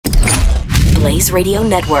Blaze Radio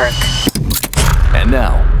Network. And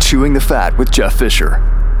now, Chewing the Fat with Jeff Fisher.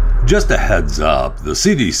 Just a heads up, the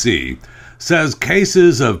CDC says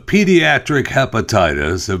cases of pediatric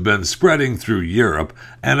hepatitis have been spreading through Europe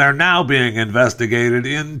and are now being investigated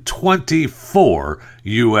in 24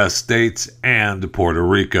 U.S. states and Puerto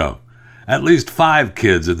Rico. At least 5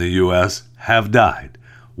 kids in the U.S. have died.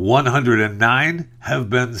 109 have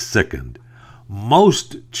been sickened.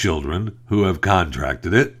 Most children who have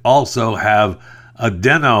contracted it also have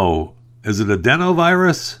adenovirus?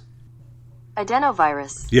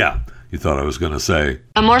 Adenovirus. Yeah, you thought I was going to say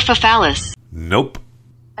Amorphophallus. nope.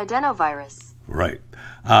 Adenovirus. Right.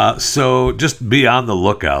 So just be on the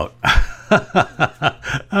lookout.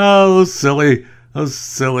 Oh, those silly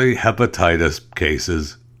hepatitis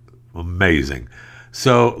cases. Amazing.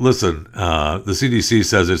 So listen, the CDC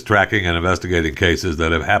says it's tracking and investigating cases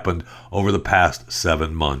that have happened over the past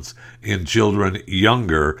 7 months in children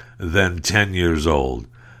younger than 10 years old.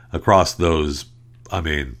 Across those,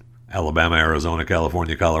 Alabama, Arizona,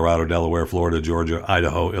 California, Colorado, Delaware, Florida, Georgia,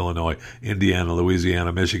 Idaho, Illinois, Indiana,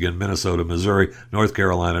 Louisiana, Michigan, Minnesota, Missouri, North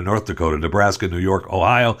Carolina, North Dakota, Nebraska, New York,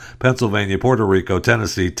 Ohio, Pennsylvania, Puerto Rico,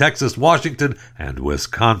 Tennessee, Texas, Washington, and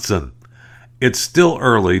Wisconsin. It's still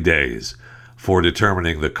early days for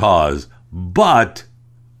determining the cause, but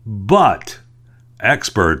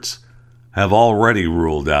experts have already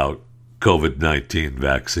ruled out COVID-19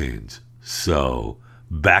 vaccines. So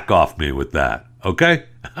back off me with that, okay?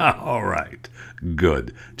 All right,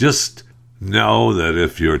 good. Just know that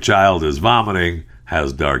if your child is vomiting,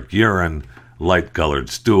 has dark urine, light-colored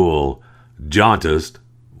stool, jaundiced,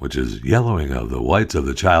 which is yellowing of the whites of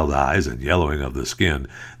the child's eyes and yellowing of the skin,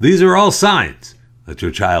 these are all signs that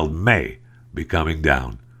your child may be coming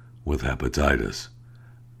down with hepatitis.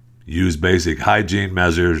 Use basic hygiene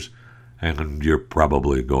measures, and you're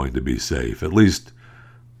probably going to be safe. At least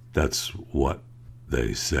that's what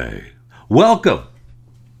they say. Welcome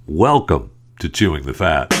to Chewing the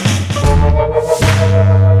Fat.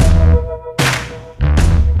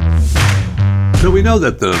 So we know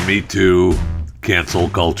that the Me Too cancel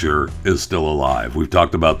culture is still alive. We've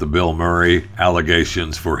talked about the Bill Murray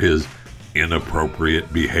allegations for his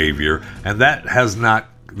inappropriate behavior, and that has not,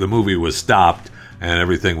 the movie was stopped and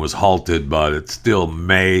everything was halted, but it still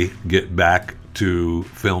may get back to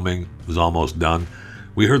filming. It was almost done.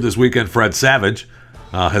 We heard this weekend Fred Savage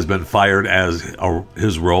has been fired as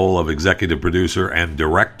his role of executive producer and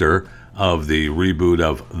director of the reboot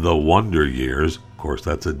of The Wonder Years. Of course,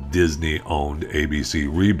 that's a Disney-owned ABC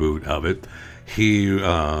reboot of it. He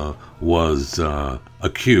was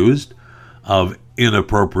accused of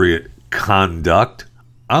inappropriate conduct.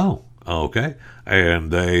 Oh, okay.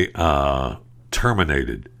 And they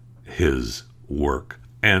terminated his work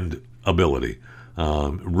and ability.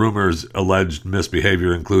 Rumors alleged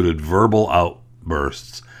misbehavior included verbal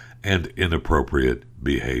outbursts and inappropriate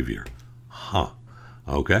behavior.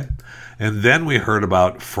 Okay. And then we heard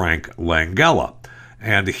about Frank Langella.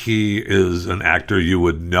 And he is an actor. You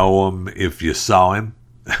would know him if you saw him.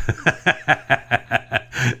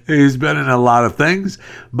 He's been in a lot of things,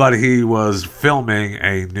 but he was filming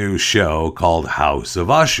a new show called House of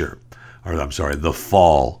Usher. The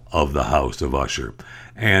Fall of the House of Usher.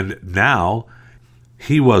 And now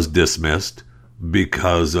he was dismissed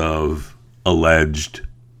because of alleged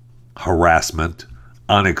harassment,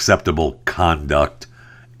 unacceptable conduct,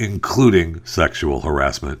 including sexual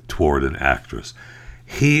harassment toward an actress.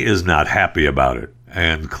 He is not happy about it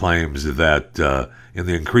and claims that in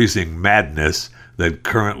the increasing madness that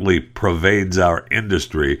currently pervades our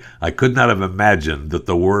industry, I could not have imagined that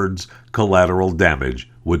the words collateral damage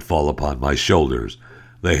would fall upon my shoulders.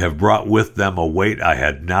 They have brought with them a weight I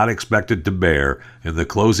had not expected to bear in the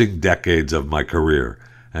closing decades of my career,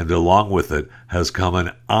 and along with it has come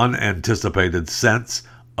an unanticipated sense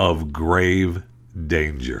of grave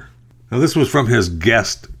danger. Now, this was from his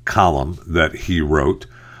guest column that he wrote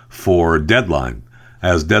for Deadline,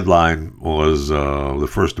 as Deadline was the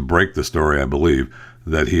first to break the story, I believe,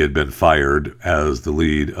 that he had been fired as the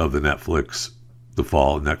lead of the Netflix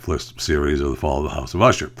series of The Fall of the House of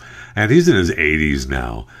Usher. And he's in his 80s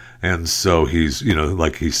now, and so he's,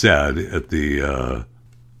 like he said, at the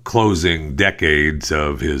closing decades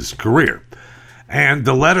of his career. And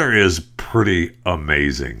the letter is pretty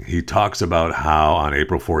amazing. He talks about how on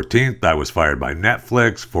April 14th, I was fired by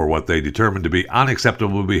Netflix for what they determined to be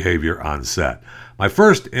unacceptable behavior on set. My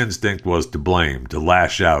first instinct was to blame, to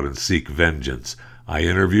lash out and seek vengeance. I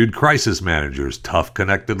interviewed crisis managers, tough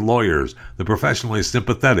connected lawyers, the professionally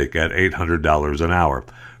sympathetic at $800 an hour.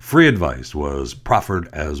 Free advice was proffered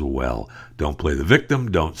as well. Don't play the victim,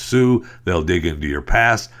 don't sue, they'll dig into your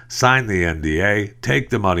past, sign the NDA, take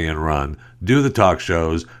the money and run, do the talk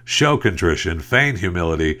shows, show contrition, feign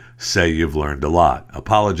humility, say you've learned a lot.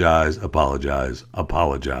 Apologize, apologize,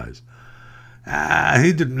 apologize.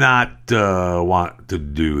 He did not want to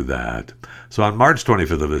do that. So on March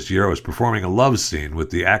 25th of this year, I was performing a love scene with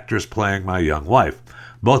the actress playing my young wife.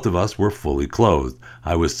 Both of us were fully clothed.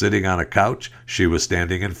 I was sitting on a couch. She was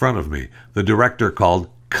standing in front of me. The director called,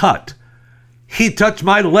 "Cut." "He touched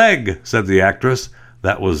my leg," said the actress.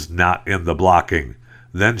 That was not in the blocking.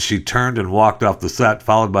 Then she turned and walked off the set,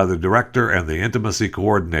 followed by the director and the intimacy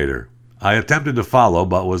coordinator. I attempted to follow,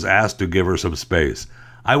 but was asked to give her some space.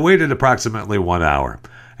 I waited approximately 1 hour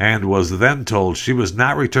and was then told she was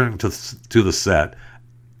not returning to the set,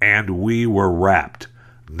 and we were wrapped.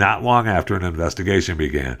 Not long after, an investigation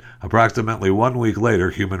began. Approximately 1 week later,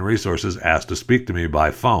 Human Resources asked to speak to me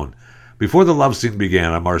by phone. "Before the love scene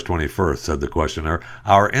began on March 21st, said the questioner,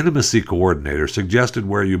 our intimacy coordinator suggested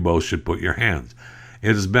where you both should put your hands.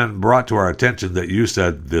 It has been brought to our attention that you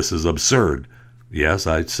said this is absurd." Yes,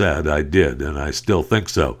 I said I did, and I still think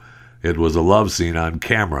so. It was a love scene on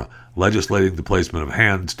camera. Legislating the placement of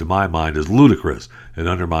hands, to my mind, is ludicrous. It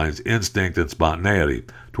undermines instinct and spontaneity.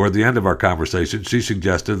 Toward the end of our conversation, she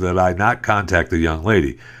suggested that I not contact the young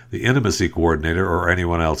lady, the intimacy coordinator, or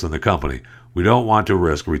anyone else in the company. We don't want to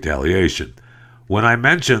risk retaliation. When I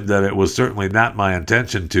mentioned that it was certainly not my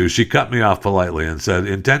intention to, she cut me off politely and said,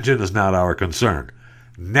 "Intention is not our concern.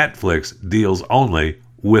 Netflix deals only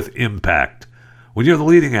with impact. When you're the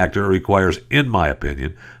leading actor, it requires, in my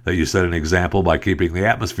opinion, that you set an example by keeping the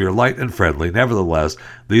atmosphere light and friendly. Nevertheless,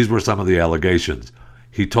 these were some of the allegations.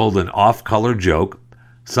 He told an off-color joke.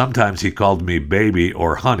 Sometimes he called me baby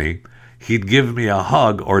or honey. He'd give me a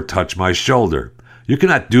hug or touch my shoulder." "You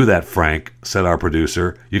cannot do that, Frank," said our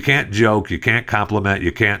producer. "You can't joke, you can't compliment,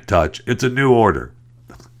 you can't touch. It's a new order."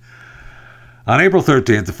 On April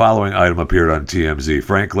 13th, the following item appeared on TMZ.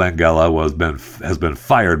 Frank Langella has been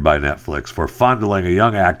fired by Netflix for fondling a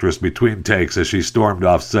young actress between takes as she stormed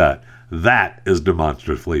off set. That is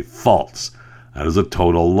demonstratively false. That is a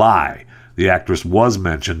total lie. The actress was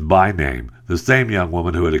mentioned by name, the same young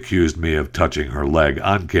woman who had accused me of touching her leg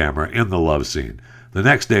on camera in the love scene. The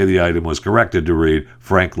next day, the item was corrected to read,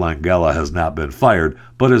 "Frank Langella has not been fired,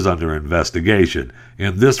 but is under investigation."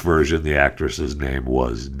 In this version, the actress's name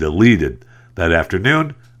was deleted. That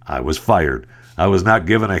afternoon, I was fired. I was not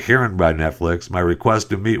given a hearing by Netflix. My request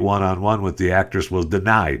to meet one-on-one with the actress was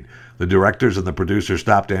denied. The directors and the producers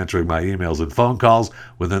stopped answering my emails and phone calls.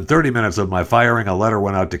 Within 30 minutes of my firing, a letter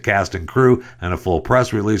went out to cast and crew, and a full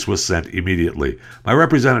press release was sent immediately. My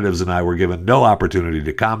representatives and I were given no opportunity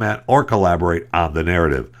to comment or collaborate on the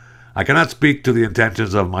narrative. I cannot speak to the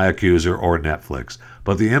intentions of my accuser or Netflix,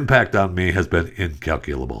 but the impact on me has been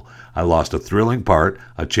incalculable. I lost a thrilling part,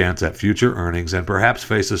 a chance at future earnings, and perhaps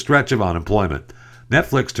face a stretch of unemployment.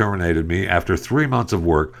 Netflix terminated me after 3 months of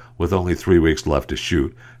work with only 3 weeks left to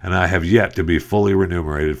shoot, and I have yet to be fully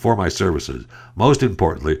remunerated for my services. Most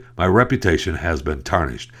importantly, my reputation has been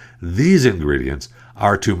tarnished. These ingredients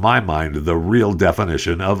are, to my mind, the real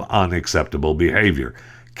definition of unacceptable behavior.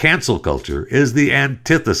 Cancel culture is the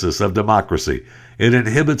antithesis of democracy. It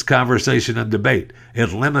inhibits conversation and debate.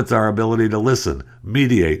 It limits our ability to listen,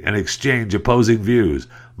 mediate, and exchange opposing views.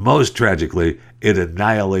 Most tragically, it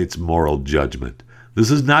annihilates moral judgment. This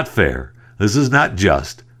is not fair. This is not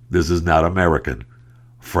just. This is not American.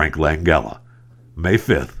 Frank Langella, May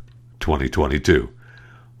 5th, 2022.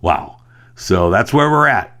 Wow. So that's where we're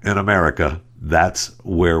at in America. That's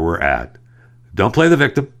where we're at. Don't play the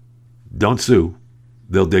victim. Don't sue.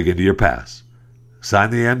 They'll dig into your past.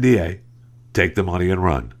 Sign the NDA. Take the money and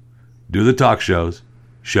run. Do the talk shows.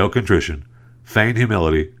 Show contrition. Feign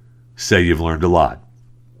humility. Say you've learned a lot.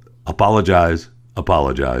 Apologize,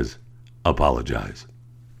 apologize, apologize.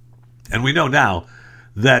 And we know now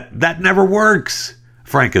that that never works.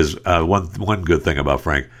 Frank is one good thing about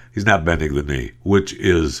Frank. He's not bending the knee, which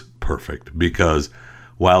is perfect, because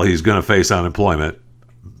while he's going to face unemployment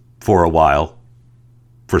for a while,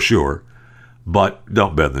 for sure, but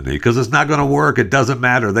don't bend the knee, because it's not going to work. It doesn't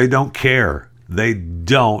matter. They don't care. They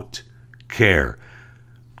don't care.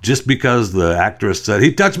 Just because the actress said,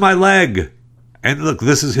 "He touched my leg." And look,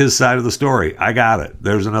 this is his side of the story. I got it.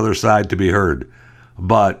 There's another side to be heard.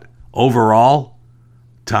 But overall,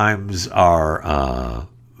 times are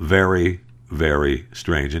very, very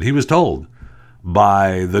strange. And he was told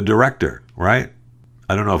by the director, right?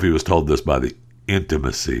 I don't know if he was told this by the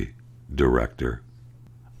intimacy director.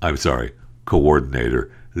 I'm sorry,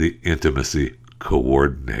 coordinator, the intimacy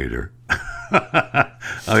coordinator. I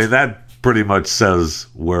mean, that pretty much says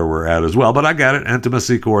where we're at as well. But I got it,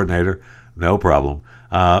 intimacy coordinator, no problem.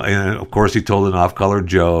 And of course, he told an off-color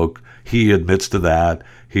joke. He admits to that.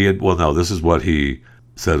 This is what he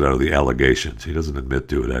said out of the allegations. He doesn't admit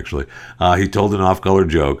to it, actually. He told an off-color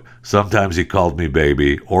joke. Sometimes he called me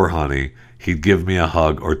baby or honey. He'd give me a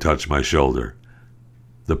hug or touch my shoulder.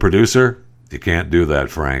 The producer, you can't do that,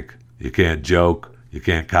 Frank. You can't joke. You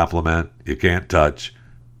can't compliment. You can't touch.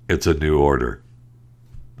 It's a new order.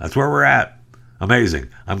 That's where we're at. Amazing.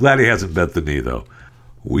 I'm glad he hasn't bent the knee, though.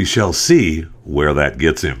 We shall see where that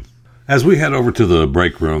gets him. As we head over to the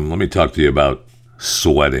break room, let me talk to you about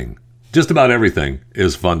sweating. Just about everything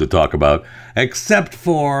is fun to talk about, except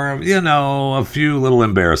for, a few little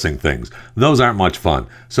embarrassing things. Those aren't much fun.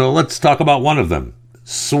 So let's talk about one of them,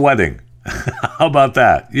 sweating. How about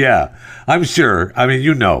that? Yeah, I'm sure. I mean,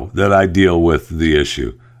 that I deal with the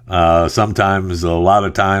issue. Sometimes, a lot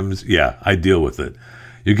of times, I deal with it.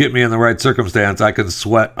 You get me in the right circumstance, I can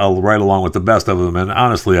sweat right along with the best of them, and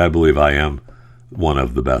honestly, I believe I am one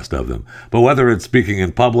of the best of them. But whether it's speaking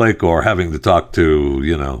in public or having to talk to,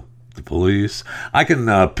 the police, I can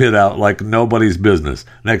pit out like nobody's business.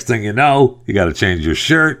 Next thing you know, you got to change your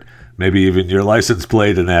shirt, maybe even your license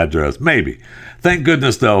plate and address. Maybe. Thank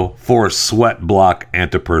goodness, though, for Sweat Block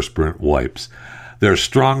antiperspirant wipes. They're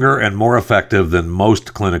stronger and more effective than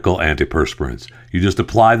most clinical antiperspirants. You just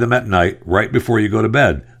apply them at night, right before you go to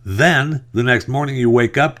bed. Then, the next morning you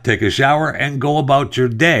wake up, take a shower, and go about your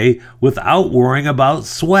day without worrying about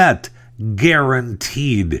sweat.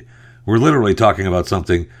 Guaranteed. We're literally talking about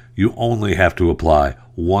something you only have to apply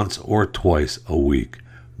once or twice a week.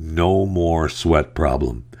 No more sweat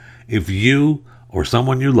problem. If you or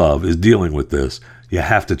someone you love is dealing with this, you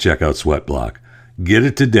have to check out Sweat Block. Get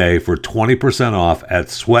it today for 20% off at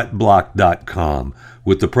sweatblock.com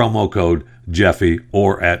with the promo code Jeffy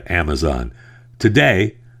or at Amazon.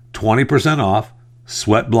 Today, 20% off,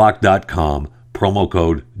 sweatblock.com, promo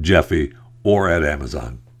code Jeffy or at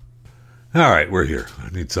Amazon. All right, we're here. I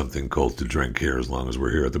need something cold to drink here as long as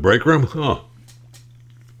we're here at the break room. Oh.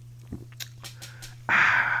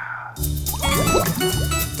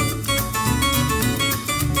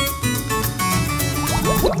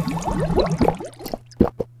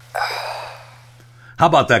 How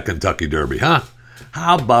about that Kentucky Derby, huh?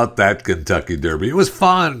 How about that Kentucky Derby? It was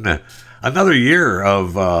fun. Another year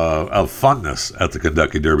of funness at the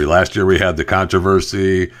Kentucky Derby. Last year we had the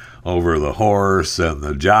controversy over the horse and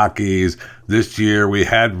the jockeys. This year we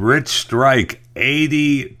had Rich Strike,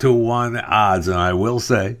 80-1 odds. And I will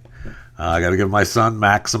say, I got to give my son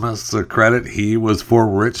Maximus credit. He was for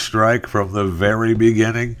Rich Strike from the very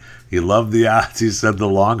beginning. He loved the odds. He said the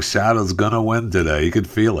long shot is going to win today. He could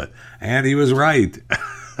feel it. And he was right.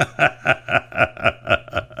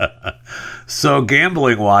 So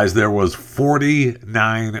gambling-wise, there was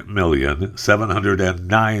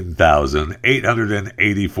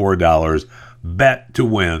 $49,709,884 bet to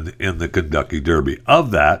win in the Kentucky Derby.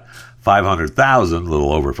 Of that, $500,000, a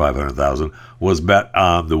little over $500,000, was bet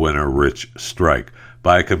on the winner, Rich Strike.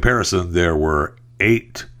 By comparison, there were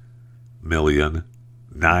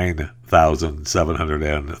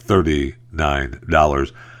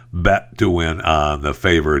 $8,009,739 bet to win on the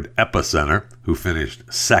favored Epicenter, who finished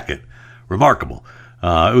second. Remarkable.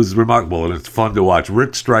 It was remarkable, and it's fun to watch.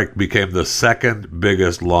 Rich Strike became the second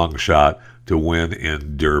biggest long shot to win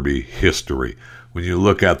in Derby history. When you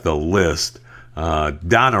look at the list,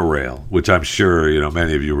 Donerail, which I'm sure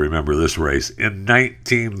many of you remember this race, in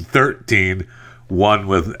 1913 won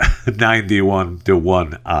with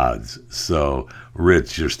 91-1 odds. So,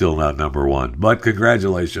 Rich, you're still not number one. But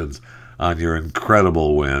congratulations on your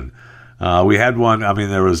incredible win. We had one,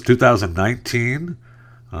 there was 2019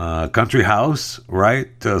 Country House,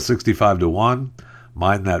 right? 65-1.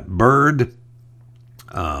 Mind That Bird.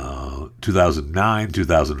 2009,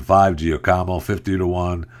 2005, Giacomo,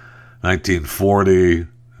 50-1. 1940,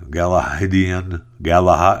 Galahadian.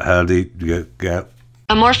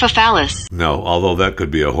 Amorphophallus. No, although that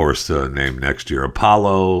could be a horse named next year.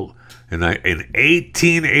 Apollo, in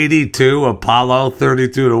 1882, Apollo,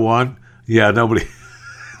 32-1. Yeah, nobody...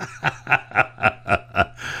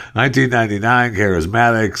 1999,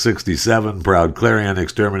 Charismatic. 67, Proud Clarion.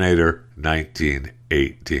 Exterminator,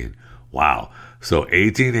 1918. Wow. So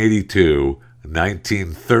 1882,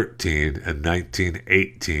 1913, and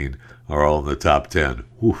 1918 are all in the top 10.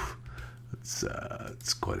 Oof. It's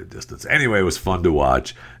quite a distance. Anyway, it was fun to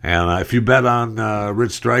watch. And if you bet on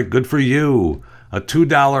Rich Strike, good for you. A $2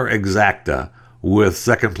 exacta with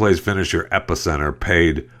second place finisher Epicenter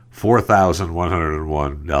paid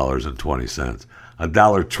 $4,101.20. A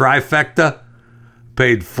dollar trifecta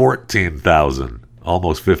paid $14,000,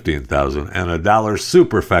 almost $15,000, and a dollar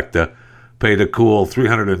superfecta paid a cool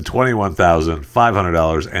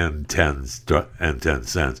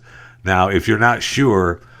 $321,500.10. Now, if you're not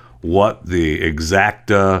sure what the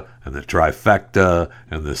exacta and the trifecta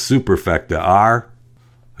and the superfecta are,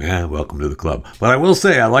 yeah, welcome to the club. But I will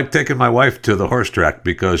say, I like taking my wife to the horse track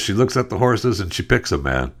because she looks at the horses and she picks them,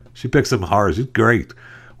 man. She picks them hard. It's great.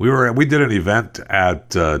 We did an event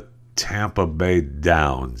at Tampa Bay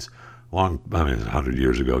Downs, 100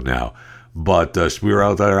 years ago now. But we were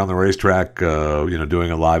out there on the racetrack,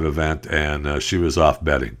 doing a live event, and she was off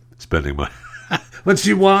betting, spending money. But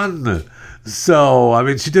she won. So, I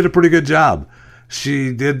mean, she did a pretty good job.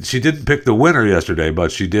 She didn't pick the winner yesterday,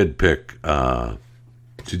 but she did pick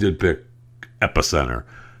Epicenter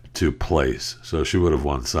to place. So she would have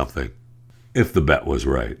won something if the bet was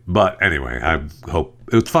right. But anyway, I hope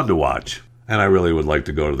it was fun to watch. And I really would like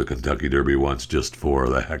to go to the Kentucky Derby once just for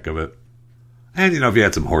the heck of it. And, if you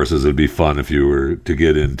had some horses, it'd be fun if you were to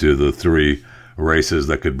get into the 3 races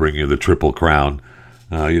that could bring you the Triple Crown.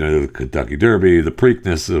 The Kentucky Derby, the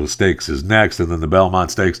Preakness Stakes is next, and then the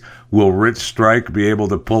Belmont Stakes. Will Rich Strike be able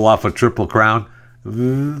to pull off a Triple Crown?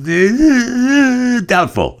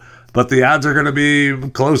 Doubtful. But the odds are going to be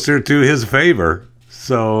closer to his favor.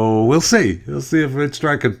 So we'll see. We'll see if Rich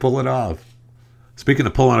Strike can pull it off. Speaking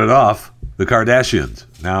of pulling it off, the Kardashians.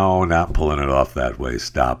 No, not pulling it off that way.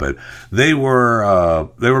 Stop it. They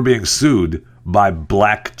were being sued by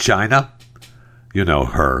Blac Chyna. You know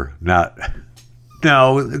her. Not...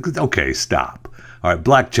 No, okay, stop. All right,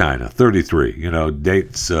 Blac Chyna, 33,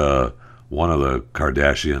 dates one of the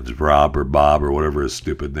Kardashians, Rob or Bob or whatever his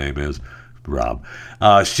stupid name is, Rob.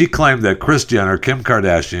 She claimed that Kris Jenner, Kim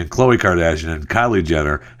Kardashian, Khloe Kardashian, and Kylie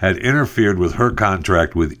Jenner had interfered with her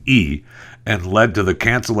contract with E! And led to the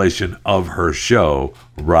cancellation of her show,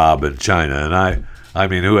 Rob and Chyna. And I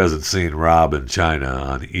mean, who hasn't seen Rob and Chyna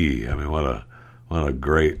on E! I mean, what a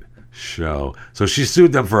great show. So she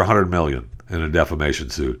sued them for $100 million in a defamation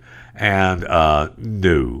suit. And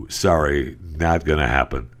no, sorry, not going to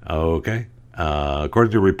happen. Okay.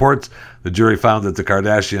 According to reports, the jury found that the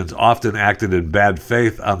Kardashians often acted in bad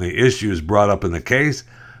faith on the issues brought up in the case,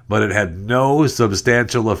 but it had no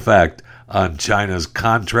substantial effect on Chyna's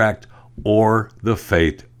contract or the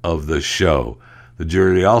fate of the show. The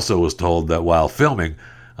jury also was told that while filming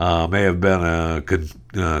may have been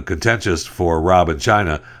contentious for Rob and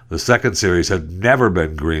Chyna, the second series had never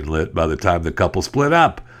been greenlit by the time the couple split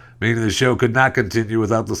up, meaning the show could not continue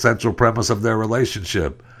without the central premise of their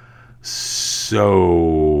relationship. So,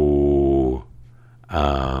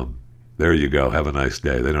 there you go. Have a nice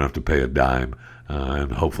day. They don't have to pay a dime,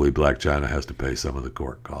 and hopefully Blac Chyna has to pay some of the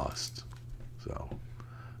court costs. So,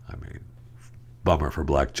 I mean, bummer for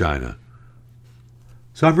Blac Chyna.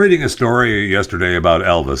 So I'm reading a story yesterday about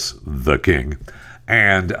Elvis, the King,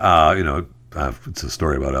 and, it's a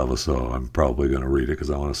story about Elvis, so I'm probably going to read it because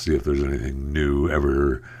I want to see if there's anything new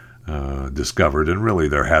ever discovered, and really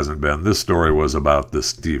there hasn't been. This story was about the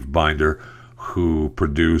Steve Binder, who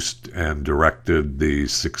produced and directed the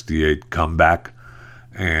 68 comeback,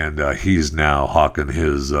 and he's now hawking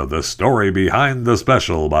his The Story Behind the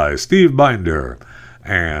Special by Steve Binder.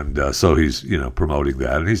 And so he's, promoting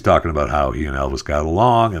that. And he's talking about how he and Elvis got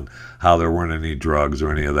along and how there weren't any drugs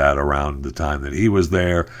or any of that around the time that he was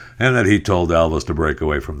there. And that he told Elvis to break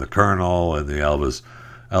away from the Colonel. And Elvis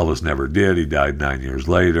never did. He died 9 years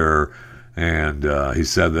later. And he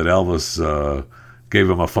said that Elvis gave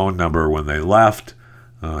him a phone number when they left.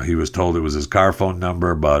 He was told it was his car phone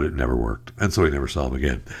number, but it never worked. And so he never saw him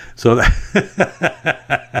again. So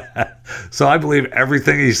so I believe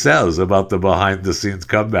everything he says about the behind-the-scenes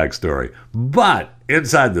comeback story. But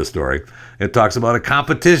inside the story, it talks about a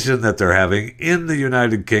competition that they're having in the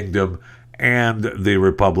United Kingdom and the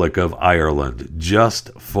Republic of Ireland, just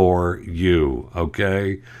for you,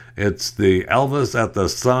 okay? It's the Elvis at the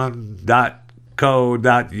Sun.co.uk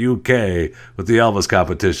with the Elvis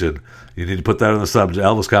competition. You need to put that in the subject,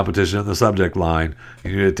 Elvis competition in the subject line.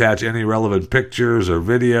 You need to attach any relevant pictures or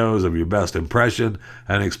videos of your best impression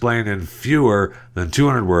and explain in fewer than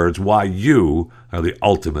 200 words why you are the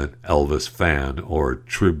ultimate Elvis fan or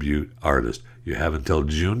tribute artist. You have until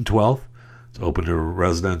June 12th. It's open to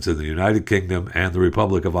residents in the United Kingdom and the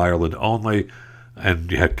Republic of Ireland only,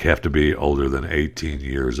 and you have to be older than 18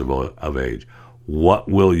 years of age. What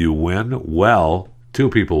will you win? Well, 2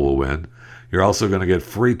 people will win. You're also going to get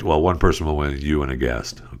free... Well, 1 person will win, you and a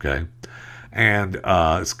guest, okay? And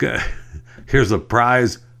here's a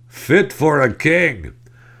prize fit for a king,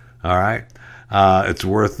 all right? It's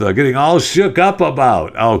worth getting all shook up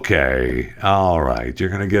about. Okay, all right. You're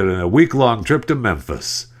going to get a week-long trip to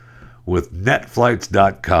Memphis with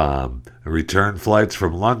netflights.com. Return flights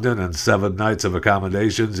from London and 7 nights of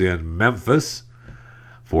accommodations in Memphis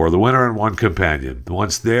for the winner and one companion.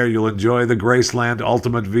 Once there, you'll enjoy the Graceland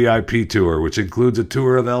Ultimate VIP Tour, which includes a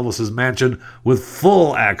tour of Elvis's mansion with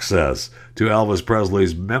full access to Elvis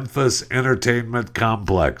Presley's Memphis Entertainment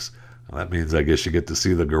Complex. Well, that means I guess you get to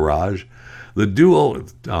see the garage. The duo,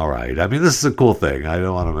 all right. I mean, this is a cool thing. I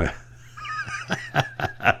don't want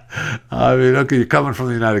to. I mean, okay, you're coming from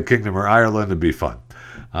the United Kingdom or Ireland, it'd be fun.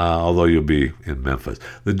 Although you'll be in Memphis.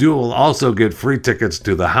 The duo will also get free tickets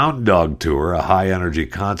to the Hound Dog Tour, a high-energy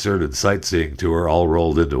concert and sightseeing tour all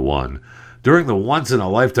rolled into one. During the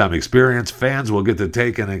once-in-a-lifetime experience, fans will get to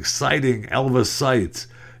take in exciting Elvis sights,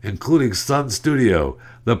 including Sun Studio,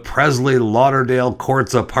 the Presley Lauderdale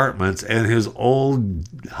Courts apartments, and his old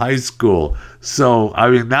high school. So, I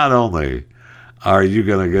mean, not only are you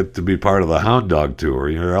going to get to be part of the Hound Dog Tour,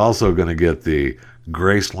 you're also going to get the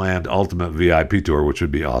Graceland Ultimate VIP Tour, which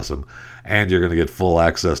would be awesome. And you're going to get full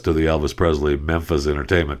access to the Elvis Presley Memphis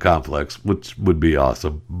Entertainment Complex, which would be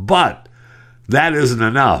awesome. But that isn't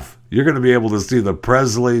enough. You're going to be able to see the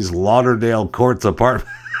Presley's Lauderdale Courts apartment.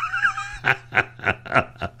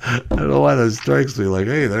 I don't know why that strikes me like,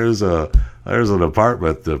 hey, there's an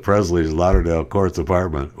apartment, the Presley's Lauderdale Courts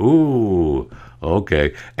apartment. Ooh,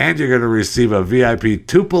 okay. And you're going to receive a VIP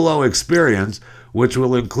Tupelo experience, which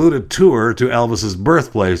will include a tour to Elvis's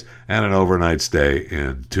birthplace and an overnight stay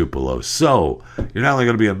in Tupelo. So, you're not only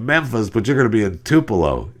going to be in Memphis, but you're going to be in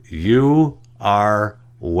Tupelo. You are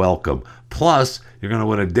welcome. Plus, you're going to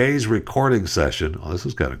win a day's recording session. Oh, this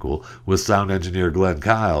is kind of cool. With sound engineer Glenn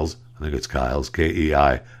Kiles. I think it's Kiles,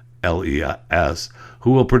 Keiles,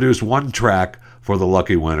 who will produce one track for the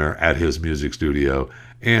lucky winner at his music studio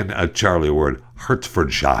in Charlie Ward,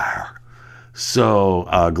 Hertfordshire.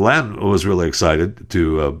 So Glenn was really excited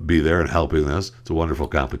to be there and helping this. It's a wonderful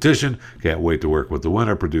competition. Can't wait to work with the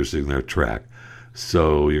winner producing their track.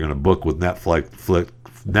 So you're going to book with Netflights.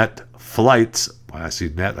 I see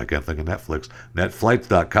net, I can't think of Netflix.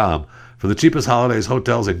 Netflights.com for the cheapest holidays,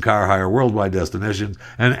 hotels, and car hire worldwide destinations.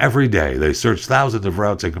 And every day they search thousands of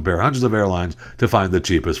routes and compare hundreds of airlines to find the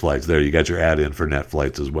cheapest flights. There, you got your ad in for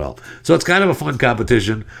Netflights as well. So it's kind of a fun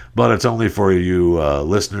competition, but it's only for you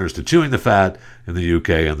listeners to Chewing the Fat in the UK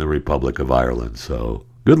and the Republic of Ireland. So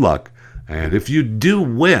good luck. And if you do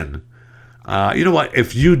win, you know what?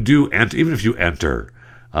 If you do enter, even if you enter,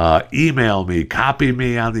 email me, copy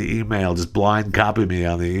me on the email, just blind copy me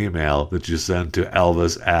on the email that you send to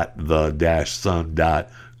Elvis at the-sun.co.uk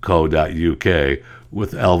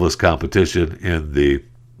with Elvis competition in the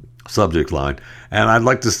subject line. And I'd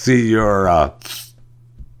like to see your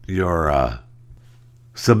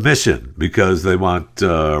submission, because they want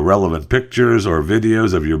relevant pictures or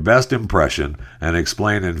videos of your best impression and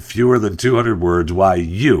explain in fewer than 200 words why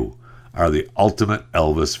you are the ultimate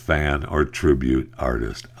Elvis fan or tribute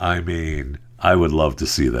artist. I mean, I would love to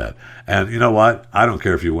see that. And you know what? I don't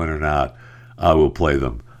care if you win or not. I will play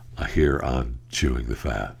them here on Chewing the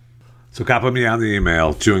Fat. So copy me on the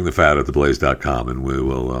email, chewingthefat@theblaze.com, and we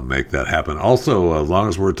will make that happen. Also, as long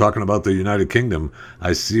as we're talking about the United Kingdom,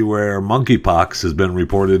 I see where monkeypox has been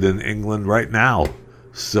reported in England right now.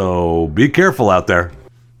 So be careful out there.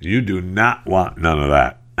 You do not want none of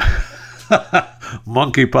that.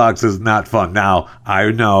 Monkeypox is not fun. Now,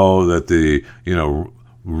 I know that the,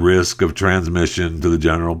 risk of transmission to the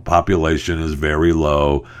general population is very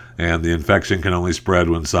low, and the infection can only spread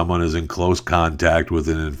when someone is in close contact with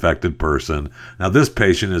an infected person. Now, this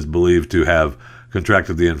patient is believed to have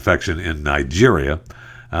contracted the infection in Nigeria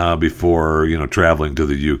before, traveling to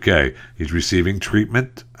the UK. He's receiving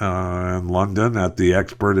treatment in London at the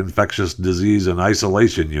Expert Infectious Disease and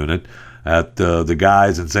Isolation Unit at the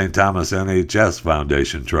Guy's and St. Thomas NHS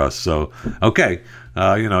Foundation Trust. So, okay,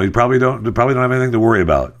 you probably don't have anything to worry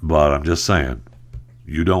about, but I'm just saying,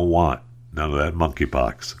 you don't want none of that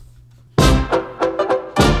monkeypox.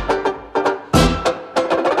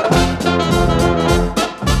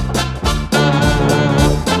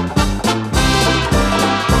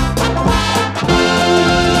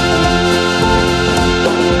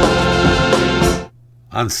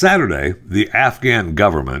 On Saturday, the Afghan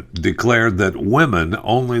government declared that women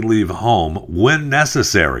only leave home when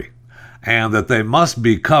necessary, and that they must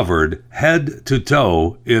be covered head to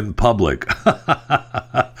toe in public.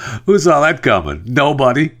 Who saw that coming?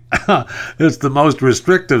 Nobody. It's the most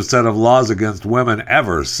restrictive set of laws against women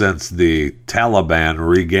ever since the Taliban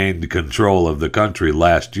regained control of the country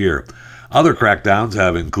last year. Other crackdowns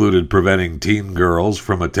have included preventing teen girls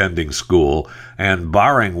from attending school and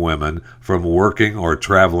barring women from working or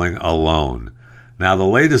traveling alone. Now, the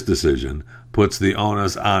latest decision puts the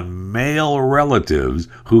onus on male relatives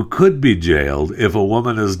who could be jailed if a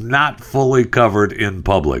woman is not fully covered in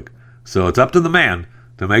public. So it's up to the man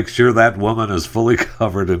to make sure that woman is fully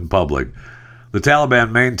covered in public. The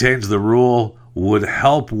Taliban maintains the rule would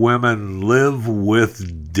help women live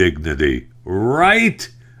with dignity. Right?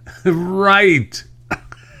 Right.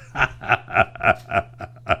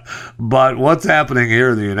 But what's happening here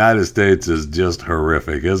in the United States is just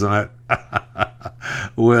horrific, isn't it?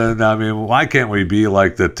 Why can't we be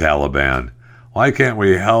like the Taliban? Why can't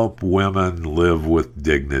we help women live with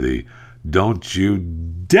dignity? Don't you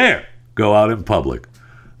dare go out in public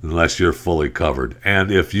unless you're fully covered.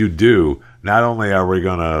 And if you do, not only are we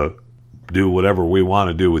going to do whatever we want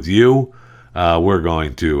to do with you, we're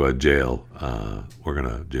going to jail. We're going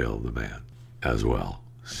to jail the man as well.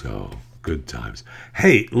 So good times.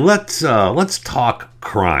 Hey, let's talk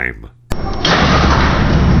crime.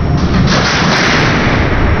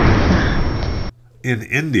 In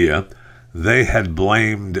India, they had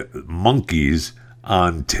blamed monkeys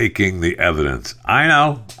on taking the evidence. I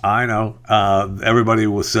know. Everybody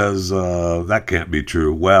says that can't be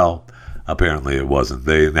true. Well, apparently it wasn't.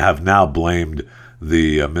 They have now blamed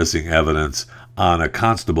the missing evidence on a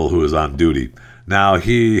constable who is on duty. Now,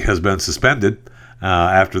 he has been suspended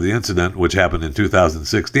after the incident, which happened in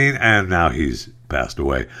 2016, and now he's passed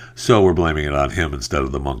away. So we're blaming it on him instead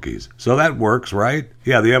of the monkeys. So that works, right?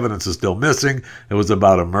 Yeah, the evidence is still missing. It was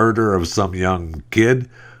about a murder of some young kid,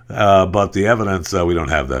 but the evidence, we don't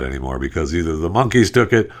have that anymore because either the monkeys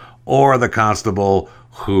took it or the constable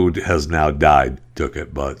who has now died took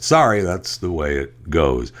it. But sorry, that's the way it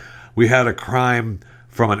goes. We had a crime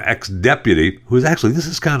from an ex-deputy who's actually, this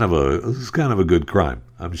is kind of a good crime.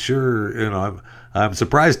 I'm sure, I'm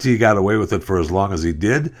surprised he got away with it for as long as he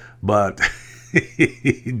did, but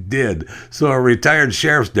he did. So a retired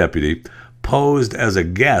sheriff's deputy posed as a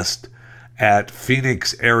guest at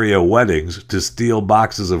Phoenix area weddings to steal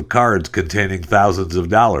boxes of cards containing thousands of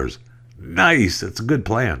dollars. Nice. It's a good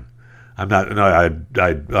plan. I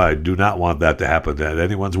do not want that to happen at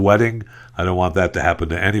anyone's wedding. I don't want that to happen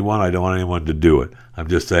to anyone. I don't want anyone to do it. I'm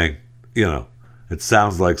just saying, it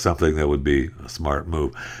sounds like something that would be a smart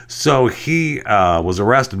move. So he was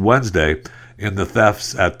arrested Wednesday in the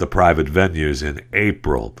thefts at the private venues in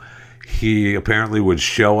April. He apparently would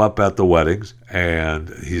show up at the weddings, and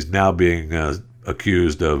he's now being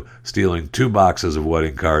accused of stealing 2 boxes of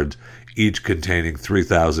wedding cards, each containing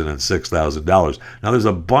 $3,000 and $6,000. Now, there's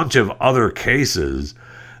a bunch of other cases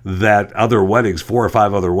that other weddings, 4 or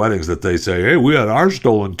 5 other weddings, that they say, hey, we had ours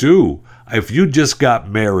stolen too. If you just got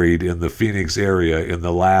married in the Phoenix area in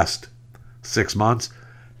the last 6 months,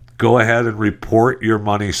 go ahead and report your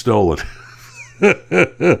money stolen. I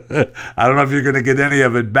don't know if you're going to get any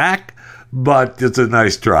of it back, but it's a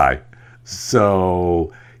nice try.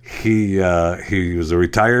 So he was a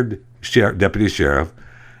retired deputy sheriff,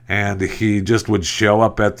 and he just would show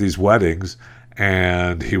up at these weddings,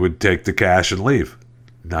 and he would take the cash and leave.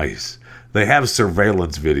 Nice. They have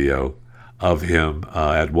surveillance video of him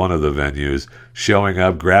at one of the venues, showing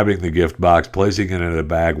up, grabbing the gift box, placing it in a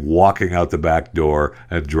bag, walking out the back door,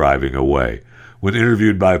 and driving away. When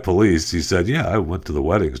interviewed by police, he said, yeah, I went to the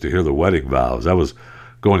weddings to hear the wedding vows. I was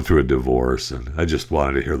going through a divorce, and I just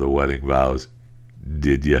wanted to hear the wedding vows.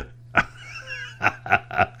 Did you?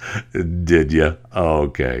 Did you?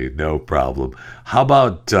 Okay, no problem. How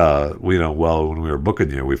about, when we were booking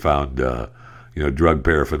you, we found, drug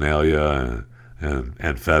paraphernalia and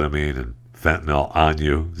amphetamine and fentanyl on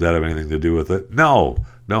you. Does that have anything to do with it? No.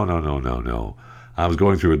 I was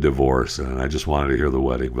going through a divorce, and I just wanted to hear the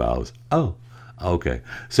wedding vows. Oh. Okay.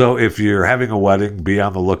 So if you're having a wedding, be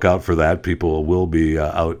on the lookout for that. People will be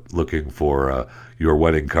out looking for your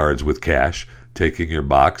wedding cards with cash, taking your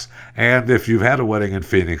box. And if you've had a wedding in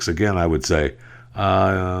Phoenix, again, I would say,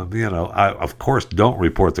 of course, don't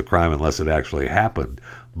report the crime unless it actually happened.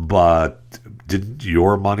 But did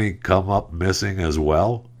your money come up missing as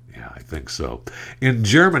well? Yeah, I think so. In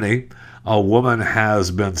Germany, a woman has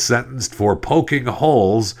been sentenced for poking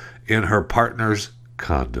holes in her partner's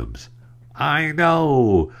condoms. I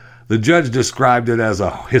know. The judge described it as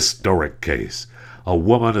a historic case. A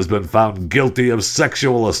woman has been found guilty of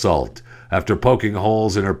sexual assault after poking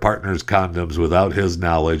holes in her partner's condoms without his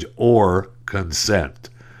knowledge or consent.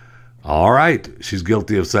 All right, she's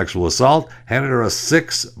guilty of sexual assault. Handed her a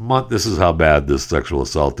 6-month, this is how bad this sexual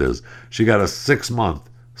assault is. She got a 6-month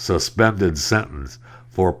suspended sentence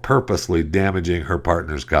for purposely damaging her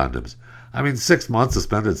partner's condoms. 6 months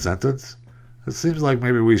suspended sentence? It seems like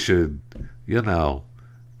maybe we should you know,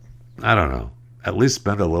 I don't know, at least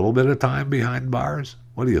spend a little bit of time behind bars?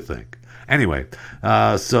 What do you think? Anyway,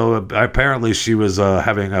 so apparently she was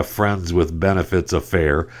having a friends with benefits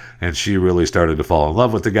affair, and she really started to fall in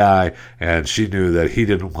love with the guy, and she knew that he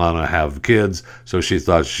didn't want to have kids, so she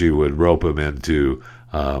thought she would rope him into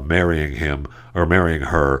marrying him or marrying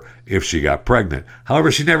her if she got pregnant. However,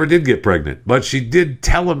 she never did get pregnant, but she did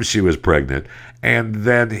tell him she was pregnant, and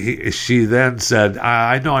then she then said,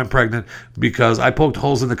 I know I'm pregnant because I poked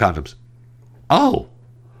holes in the condoms. Oh,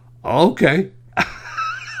 okay.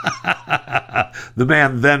 The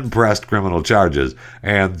man then pressed criminal charges,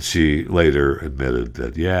 and she later admitted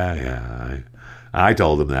that, I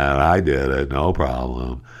told him that. I did it, no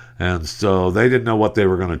problem. And so they didn't know what they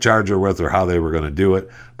were going to charge her with or how they were going to do it,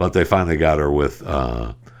 but they finally got her with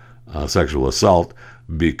sexual assault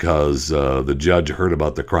because the judge heard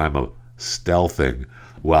about the crime of stealthing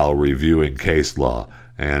while reviewing case law.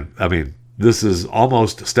 And, I mean, this is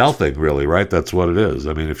almost stealthing, really, right? That's what it is.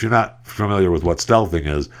 I mean, if you're not familiar with what stealthing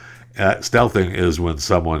is when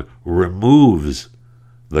someone removes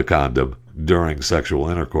the condom during sexual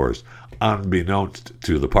intercourse, unbeknownst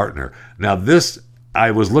to the partner. Now, this, I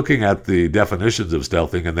was looking at the definitions of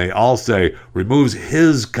stealthing, and they all say removes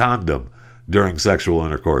his condom during sexual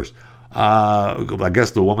intercourse. I guess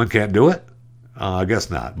the woman can't do it? I guess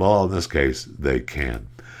not. Well, in this case, they can.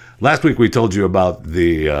 Last week, we told you about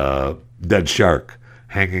the dead shark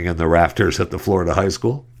hanging in the rafters at the Florida high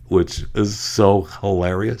school, which is so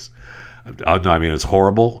hilarious. No, I mean, it's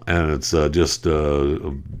horrible, and it's just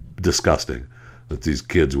disgusting that these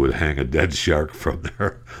kids would hang a dead shark from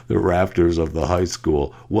the rafters of the high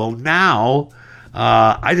school. Well, now,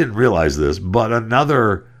 I didn't realize this, but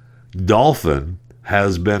another dolphin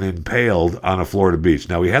has been impaled on a Florida beach.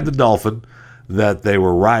 Now, we had the dolphin that they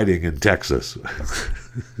were riding in Texas.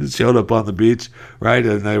 It showed up on the beach, right?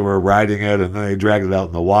 And they were riding it, and then they dragged it out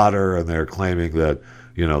in the water, and they're claiming that,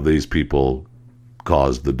 these people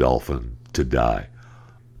caused the dolphin to die.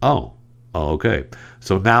 Oh, okay.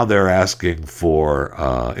 So now they're asking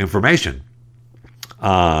for information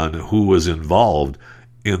on who was involved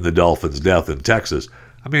in the dolphin's death in Texas.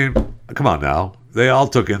 I mean, come on now. They all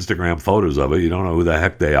took Instagram photos of it. You don't know who the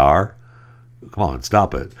heck they are? Come on,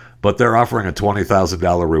 stop it. But they're offering a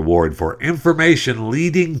 $20,000 reward for information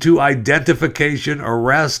leading to identification,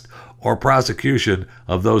 arrest, or prosecution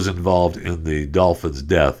of those involved in the dolphin's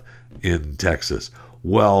death in Texas.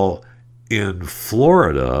 Well, in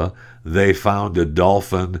Florida, they found a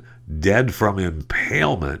dolphin dead from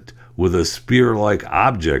impalement with a spear-like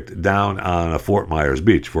object down on a Fort Myers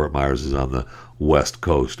beach. Fort Myers is on the west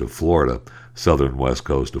coast of Florida, southern west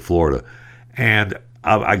coast of Florida. And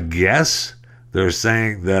I guess they're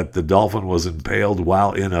saying that the dolphin was impaled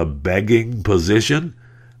while in a begging position,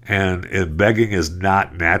 and begging is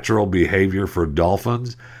not natural behavior for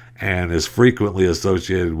dolphins and is frequently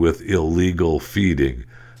associated with illegal feeding.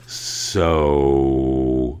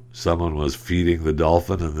 So someone was feeding the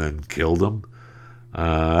dolphin and then killed him.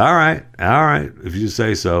 All right, if you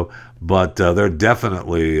say so. But they're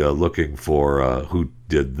definitely looking for who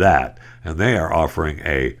did that, and they are offering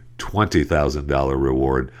a $20,000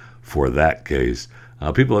 reward for that case.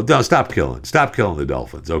 People, no, stop killing the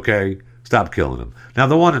dolphins, okay? Stop killing them. Now,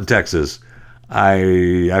 the one in Texas,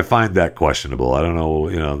 I find that questionable. I don't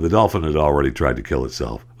know, the dolphin had already tried to kill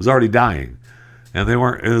itself. It was already dying. And they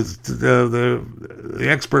weren't, the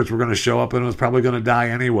experts were going to show up and it was probably going to die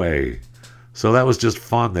anyway. So that was just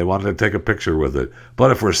fun. They wanted to take a picture with it.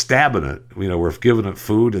 But if we're stabbing it, we're giving it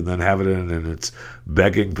food and then having it in its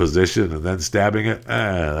begging position and then stabbing it,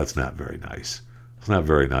 that's not very nice. It's not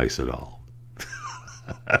very nice at all.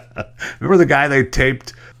 Remember the guy they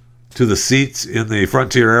taped to the seats in the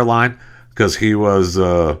Frontier airline because he was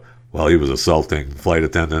assaulting flight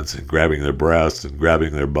attendants and grabbing their breasts and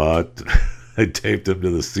grabbing their butt. They taped him to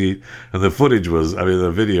the seat, and the footage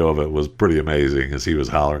the video of it was pretty amazing as he was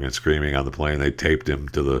hollering and screaming on the plane. They taped him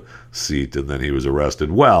to the seat, and then he was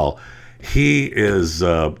arrested. Well, he is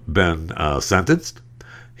been sentenced.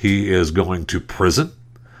 He is going to prison.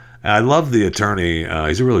 I love the attorney.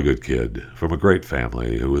 He's a really good kid from a great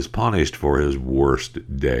family who was punished for his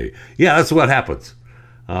worst day. Yeah, that's what happens.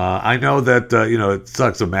 I know that, it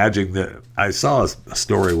sucks. Imagine that. I saw a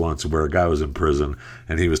story once where a guy was in prison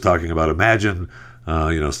and he was talking about imagine,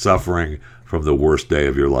 suffering from the worst day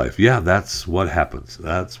of your life. Yeah, that's what happens.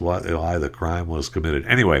 That's why the crime was committed.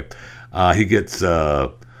 Anyway, he goes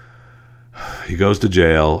to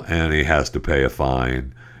jail and he has to pay a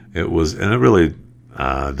fine. It really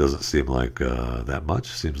doesn't seem like that much.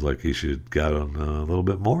 Seems like he should got on a little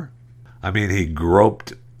bit more. I mean, he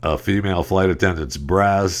groped a female flight attendant's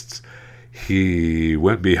breasts. He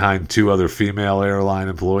went behind two other female airline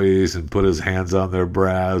employees and put his hands on their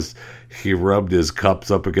bras. He rubbed his cups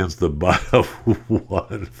up against the butt of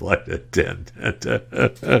one flight attendant.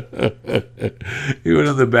 He went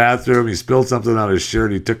in the bathroom. He spilled something on his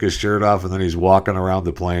shirt. He took his shirt off, and then he's walking around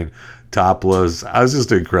the plane topless. I was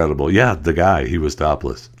just incredible. Yeah, the guy, he was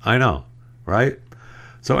topless. I know, right?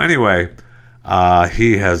 So anyway,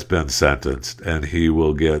 he has been sentenced, and he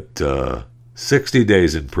will get 60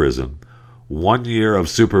 days in prison, 1 year of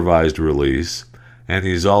supervised release, and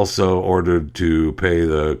he's also ordered to pay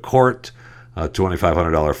the court a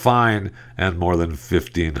 $2,500 fine and more than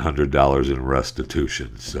 $1,500 in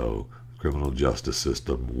restitution. So the criminal justice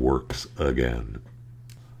system works again.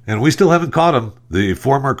 And we still haven't caught him. The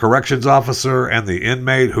former corrections officer and the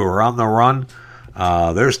inmate who are on the run,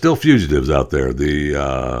 they're still fugitives out there.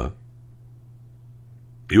 The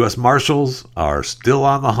U.S. Marshals are still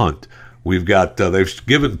on the hunt. We've got, they've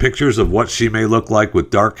given pictures of what she may look like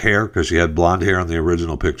with dark hair, because she had blonde hair in the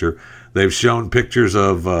original picture. They've shown pictures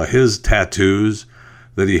of his tattoos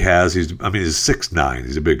that he has. He's 6'9".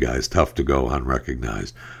 He's a big guy. It's tough to go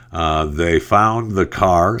unrecognized. They found the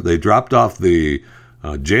car. They dropped off the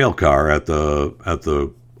jail car at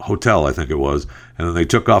the hotel, I think it was, and then they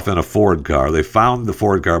took off in a Ford car. They found the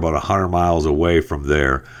Ford car about 100 miles away from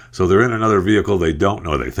there. So they're in another vehicle. They don't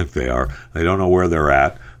know. They think they are. They don't know where they're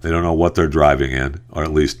at. They don't know what they're driving in, or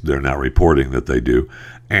at least they're not reporting that they do.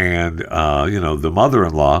 And, the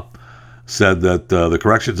mother-in-law said that the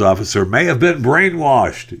corrections officer may have been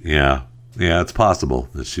brainwashed. Yeah, it's possible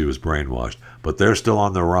that she was brainwashed. But they're still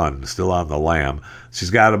on the run, still on the lam. She's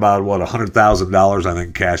got about, $100,000, I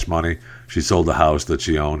think, cash money. She sold a house that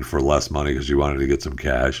she owned for less money because she wanted to get some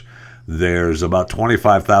cash. There's about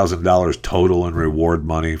 $25,000 total in reward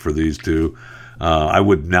money for these two. I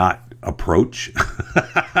would not approach.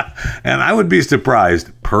 And I would be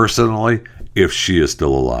surprised, personally, if she is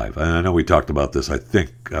still alive. And I know we talked about this, I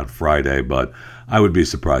think, on Friday, but I would be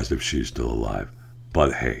surprised if she's still alive.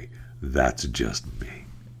 But hey, that's just me.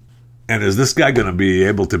 And is this guy going to be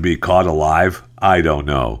able to be caught alive? I don't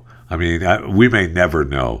know. I mean, we may never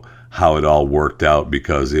know how it all worked out,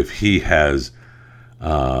 because if he has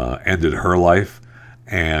ended her life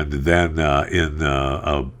and then in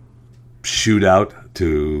a shootout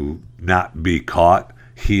to not be caught,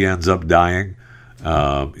 he ends up dying,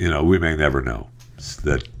 we may never know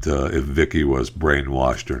that if Vicky was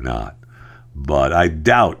brainwashed or not. But I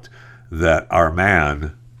doubt that our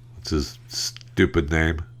man, what's his stupid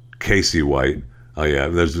name? Casey White. Oh yeah,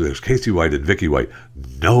 there's Casey White and Vicky White.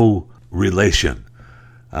 No relation.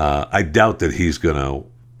 I doubt that he's going to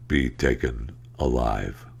be taken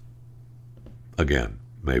alive. Again,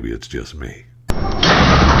 maybe it's just me.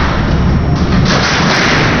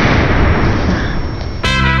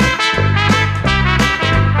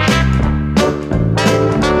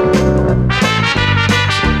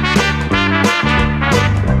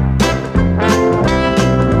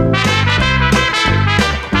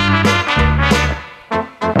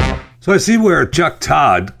 So I see where Chuck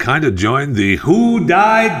Todd kind of joined the Who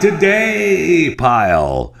Died Today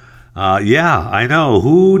pile. Yeah, I know.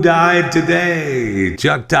 Who died today?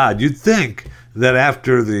 Chuck Todd. You'd think that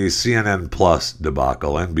after the CNN Plus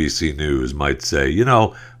debacle, NBC News might say,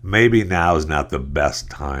 maybe now is not the best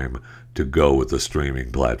time to go with the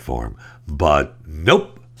streaming platform. But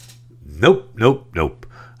nope.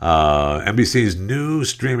 NBC's new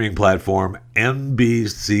streaming platform,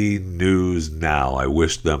 NBC News Now. I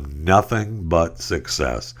wish them nothing but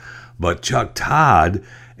success. But Chuck Todd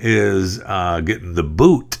is getting the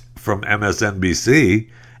boot from MSNBC,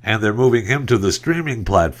 and they're moving him to the streaming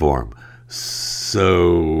platform. So,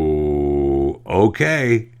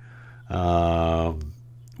 okay.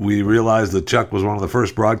 We realized that Chuck was one of the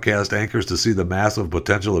first broadcast anchors to see the massive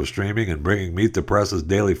potential of streaming and bringing Meet the Press's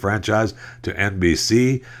daily franchise to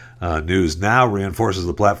NBC. News Now reinforces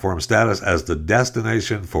the platform's status as the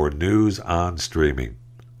destination for news on streaming.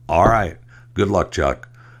 All right. Good luck, Chuck.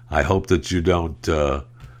 I hope that you don't...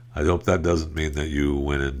 I hope that doesn't mean that you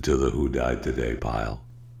went into the Who Died Today pile.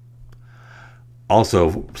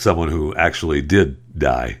 Also, someone who actually did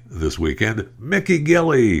die this weekend, Mickey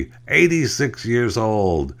Gilley, 86 years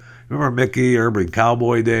old. Remember Mickey, Urban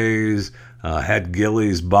Cowboy days, had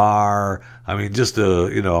Gilley's Bar. I mean, just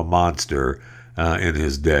a monster in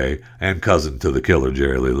his day, and cousin to the killer,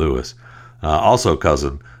 Jerry Lee Lewis. Also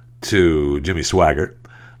cousin to Jimmy Swaggart.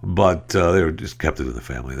 But they were just kept it in the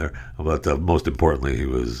family there. But most importantly, he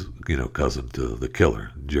was, cousin to the killer,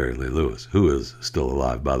 Jerry Lee Lewis, who is still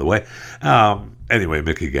alive, by the way. Anyway,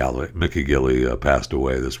 Mickey Gilley passed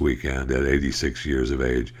away this weekend at 86 years of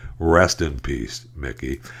age. Rest in peace,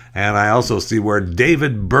 Mickey. And I also see where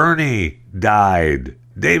David Burney died.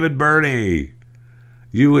 David Burney.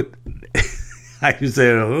 You would... I could say,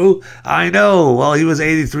 who? I know. Well, he was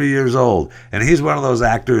 83 years old. And he's one of those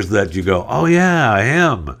actors that you go, oh, yeah,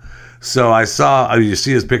 him. So you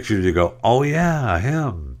see his picture and you go, oh, yeah,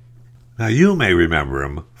 him. Now, you may remember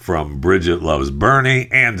him from Bridget Loves Bernie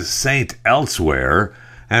and Saint Elsewhere.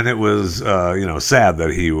 And it was, sad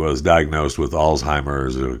that he was diagnosed with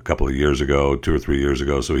Alzheimer's a couple of years ago, 2 or 3 years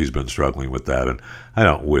ago. So he's been struggling with that. And I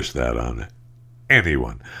don't wish that on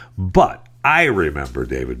anyone. But I remember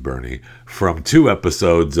David Burney from 2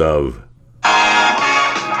 episodes of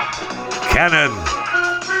Kenan.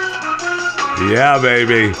 Yeah,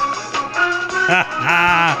 baby.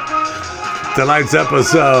 Tonight's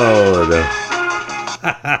episode.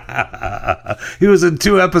 He was in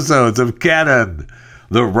 2 episodes of Kenan,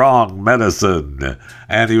 The Wrong Medicine,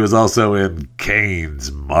 and he was also in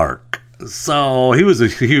Kane's Mark. So he was a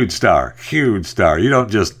huge star. You don't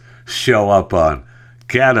just show up on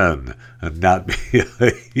Kenan and not be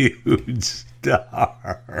a huge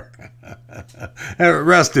star.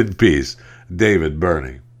 Rest in peace, David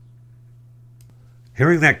Burney.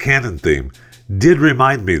 Hearing that Kenan theme did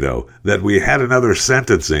remind me, though, that we had another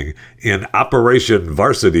sentencing in Operation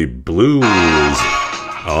Varsity Blues.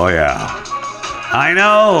 Oh, yeah. I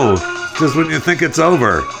know. Just when you think it's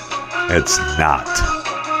over, it's not.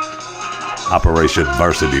 Operation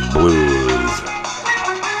Varsity Blues.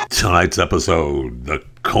 Tonight's episode, the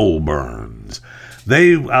Colburns.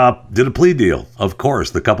 They did a plea deal. Of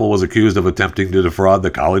course, the couple was accused of attempting to defraud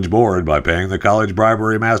the college board by paying the college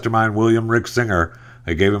bribery mastermind William Rick Singer.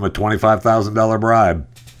 They gave him a $25,000 bribe.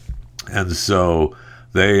 And so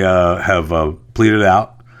they have pleaded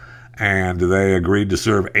out, and they agreed to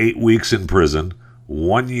serve 8 weeks in prison,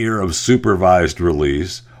 1 year of supervised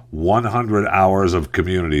release, 100 hours of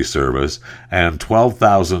community service, and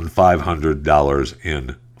 $12,500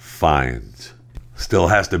 in fines. Still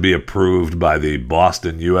has to be approved by the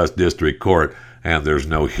Boston U.S. District Court, and there's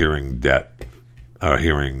no hearing date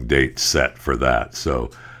set for that.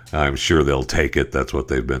 So I'm sure they'll take it. That's what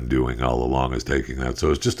they've been doing all along, is taking that.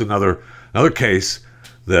 So it's just another case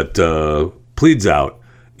that pleads out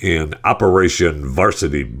in Operation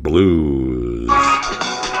Varsity Blues.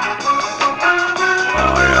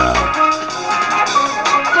 Oh, yeah.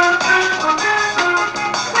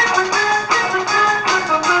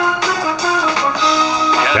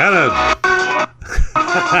 Kenan!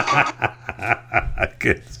 I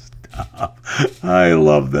can't stop. I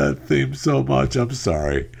love that theme so much. I'm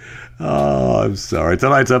sorry. Oh, I'm sorry.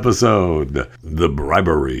 Tonight's episode, The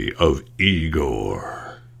Bribery of Igor.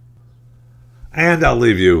 And I'll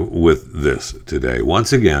leave you with this today.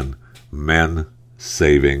 Once again, men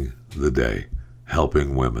saving the day,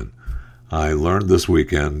 helping women. I learned this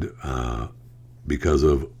weekend because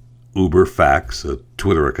of UberFacts, a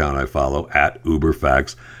Twitter account I follow, at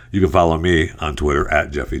UberFacts. You can follow me on Twitter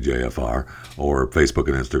at JeffyJFR, or Facebook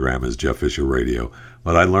and Instagram is Jeff Fisher Radio.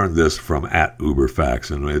 But I learned this from at UberFacts,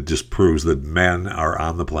 and it just proves that men are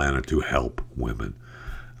on the planet to help women.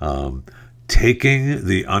 Taking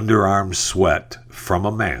the underarm sweat from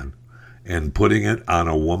a man and putting it on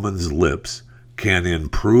a woman's lips can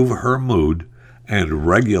improve her mood and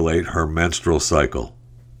regulate her menstrual cycle.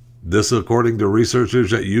 This according to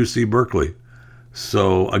researchers at UC Berkeley.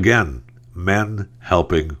 So again, men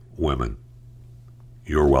helping women.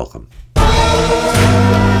 You're welcome.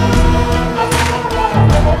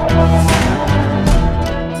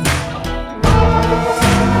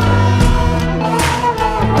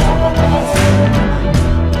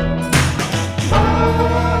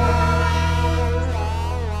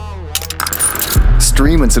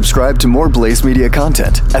 Stream and subscribe to more Blaze Media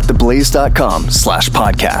content at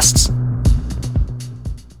theblaze.com/podcasts.